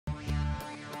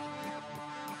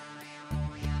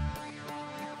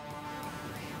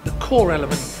core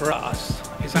element for us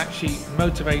is actually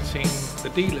motivating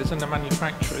the dealers and the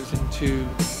manufacturers into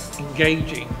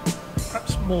engaging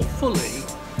perhaps more fully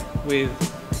with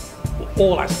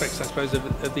all aspects, I suppose,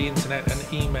 of the internet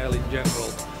and email in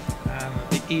general. And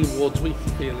the Ewards, we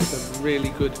feel, is a really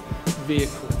good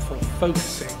vehicle for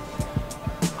focusing,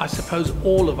 I suppose,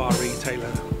 all of our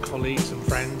retailer colleagues and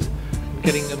friends, and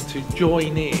getting them to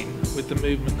join in with the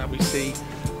movement that we see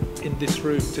in this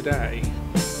room today.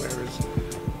 Whereas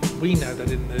we know that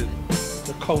in the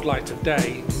cold light of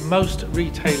day, most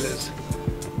retailers,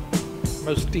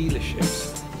 most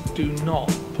dealerships do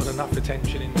not put enough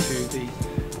attention into the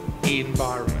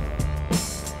e-environment.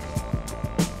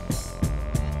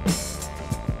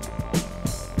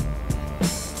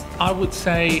 I would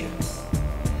say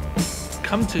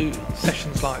come to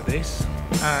sessions like this,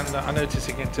 and I noticed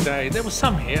again today there were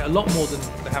some here, a lot more than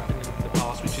there have been in the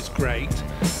past, which is great.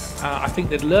 I think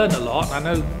they'd learn a lot. I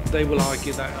know they will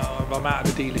argue that if I'm out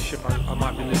of the dealership I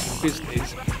might be losing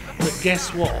business, but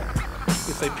guess what?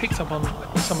 If they picked up on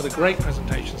some of the great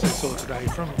presentations they saw today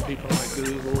from people like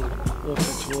Google,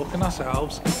 AutoTalk and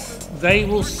ourselves, they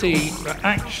will see that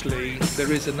actually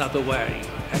there is another way,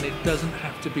 and it doesn't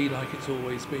have to be like it's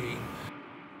always been.